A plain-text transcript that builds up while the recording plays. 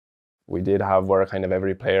We did have where kind of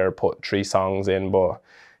every player put 3 songs in, but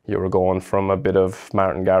you were going from a bit of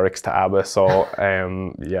Martin Garrix to ABBA, so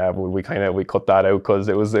yeah, we cut that out because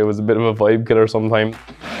it was a bit of a vibe killer sometimes.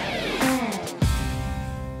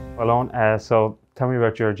 Well, Eoghan, so tell me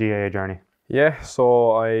about your GAA journey. Yeah,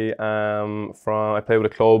 so I play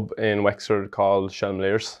with a club in Wexford called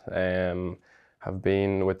Laois. Have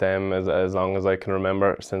been with them as long as I can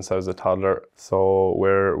remember, since I was a toddler. So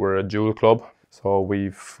we're a dual club. So we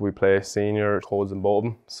play senior codes in both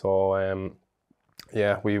of them. So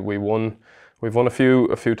yeah, we've won a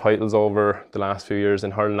few titles over the last few years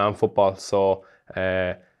in hurling and football. So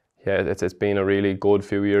yeah, it's been a really good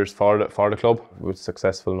few years for the club. We're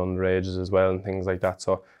successful in underages as well and things like that.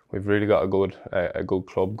 So we've really got a good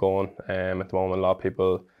club going at the moment. A lot of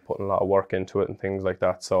people putting a lot of work into it and things like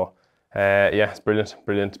that. So yeah, it's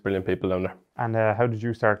brilliant people down there. And how did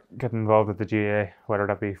you start getting involved with the GAA, whether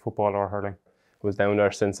that be football or hurling? I was down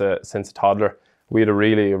there since a toddler. We had a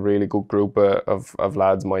really good group of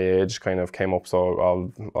lads my age kind of came up, so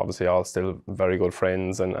obviously all still very good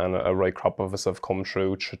friends, and a right crop of us have come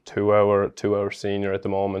through to our senior at the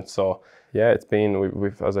moment. So yeah, it's been,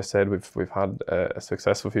 we've as I said, we've had a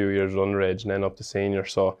successful few years with underage and then up to senior,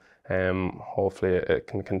 so hopefully it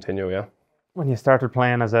can continue, yeah. When you started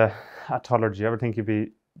playing as a toddler, did you ever think you'd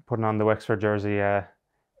be putting on the Wexford jersey,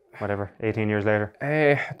 whatever, 18 years later?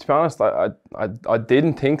 To be honest, I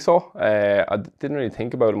didn't think so. I didn't really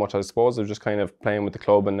think about it much. I suppose I was just kind of playing with the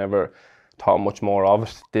club and never thought much more of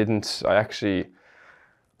it. I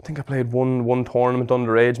think I played one tournament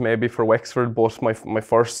underage maybe for Wexford, but my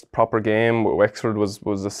first proper game with Wexford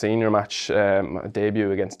was a senior match, a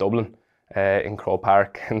debut against Dublin in Croke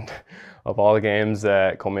Park, and of all the games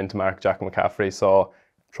come into Mark Jack McCaffrey, so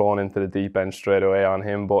thrown into the deep end straight away on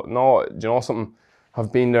him. But no, do you know something?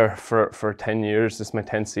 I've been there for 10 years. This is my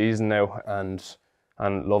 10th season now, and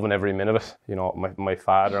loving every minute of it. You know, my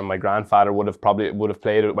father and my grandfather would have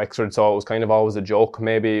played at Wexford, so it was kind of always a joke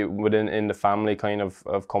maybe in the family kind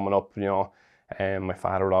of coming up, you know. My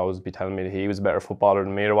father would always be telling me that he was a better footballer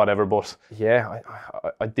than me or whatever. But yeah,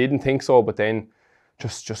 I didn't think so. But then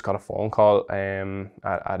just got a phone call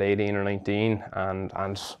at 18 or 19, and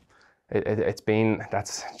it's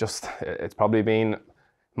probably been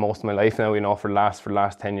most of my life now, you know, for the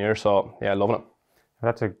last 10 years. So yeah, loving it.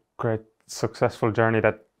 That's a great successful journey,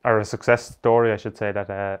 or a success story I should say,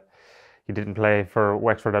 that you didn't play for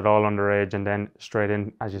Wexford at all underage and then straight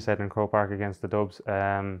in, as you said, in Croke Park against the Dubs.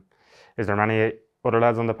 Is there many other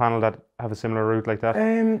lads on the panel that have a similar route like that?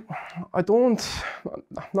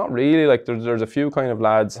 Not really. Like there's a few kind of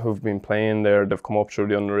lads who've been playing there. They've come up through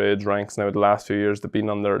the underage ranks now the last few years. They've been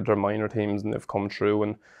on their minor teams and they've come through,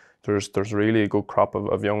 and there's really a good crop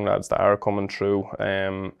of young lads that are coming through.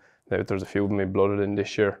 There's a few of them blooded in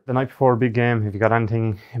this year. The night before a big game, have you got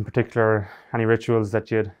anything in particular, any rituals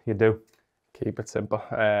that you'd do? Keep it simple.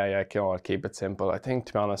 Yeah, keep it simple. I think,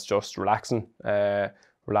 to be honest, just relaxing.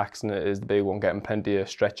 Relaxing is the big one. Getting plenty of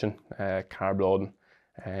stretching, carb loading,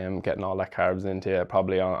 getting all that carbs into you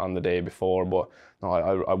probably on the day before. But no,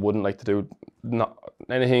 I wouldn't like to do not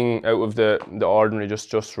anything out of the ordinary.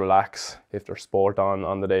 Just relax. If there's sport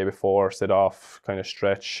on the day before, sit off, kind of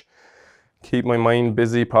stretch, keep my mind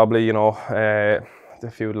busy. Probably, you know, a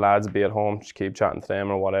few lads be at home, just keep chatting to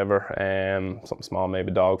them or whatever. Something small,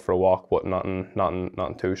 maybe dog for a walk, but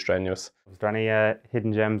nothing too strenuous. Is there any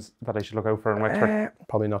hidden gems that I should look out for in Wexford?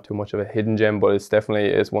 Probably not too much of a hidden gem, but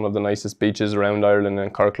it's one of the nicest beaches around Ireland, in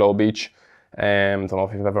Carclough Beach. Don't know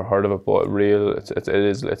if you've ever heard of it, but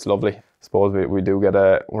it's lovely. I suppose we do get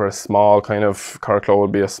we're a small kind of, Carclough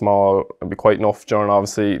would be quite enough during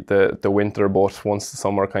obviously the winter, but once the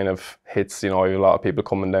summer kind of hits, you know, you have a lot of people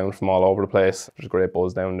coming down from all over the place. There's a great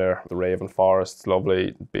buzz down there. The Raven Forest's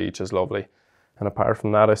lovely, the beach is lovely. And apart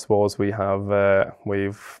from that, I suppose we've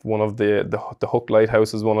one of the Hook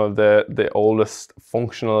Lighthouse is one of the oldest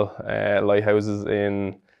functional lighthouses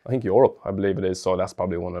in, I think, Europe, I believe it is. So that's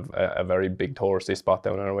probably one of a very big touristy spot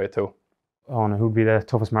down our way too. Oh, and who'd be the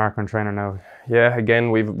toughest marker and trainer now? Yeah, again,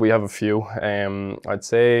 we have a few. I'd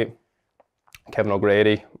say Kevin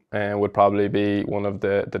O'Grady would probably be one of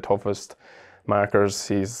the toughest markers.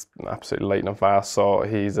 He's absolutely lightning fast, so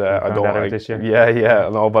he's this year. Yeah,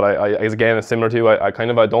 no, but I again, it's similar to you.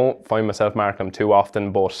 I don't find myself marking him too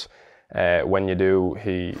often, but when you do,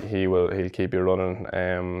 he'll keep you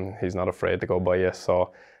running. He's not afraid to go by you.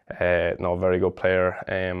 So no, very good player.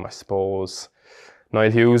 I suppose Niall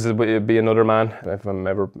Hughes would be another man. If I'm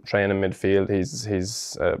ever training midfield,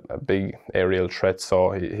 he's a big aerial threat,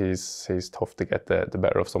 so he's tough to get the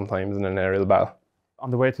better of sometimes in an aerial battle. On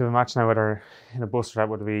the way to the match now, whether in a bus or that,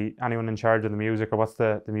 would be anyone in charge of the music, or what's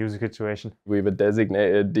the music situation? We have a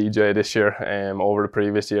designated DJ this year. Over the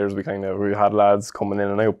previous years, we had lads coming in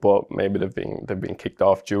and out, but maybe they've been kicked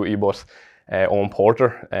off duty. But Owen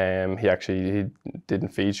Porter, he didn't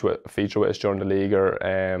feature with us during the league or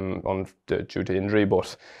due to injury,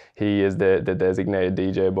 but he is the designated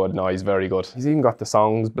DJ. But no, he's very good. He's even got the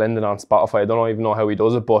songs blended on Spotify. I don't even know how he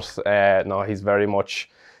does it, but no, he's very much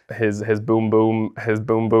his boom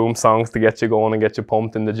boom songs to get you going and get you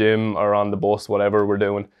pumped in the gym or on the bus, whatever we're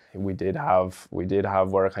doing. We did have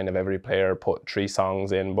where kind of every player put 3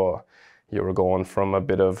 songs in, but you were going from a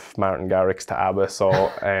bit of Martin Garrix to ABBA, so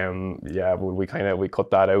yeah, we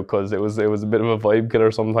cut that out because it was a bit of a vibe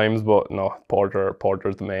killer sometimes. But no,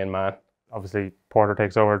 Porter's the main man. Obviously, Porter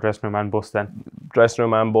takes over dressing room and bus then. Dressing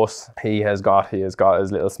room and bus. He has got his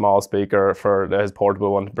little small speaker for his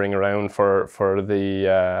portable one to bring around for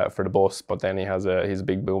the bus, but then he's a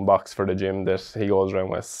big boom box for the gym that he goes around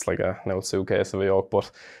with. It's like an old suitcase of a yoke. But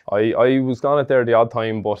I was gone it there the odd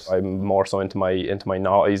time, but I'm more so into my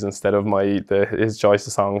noughties instead of his choice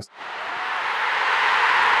of songs.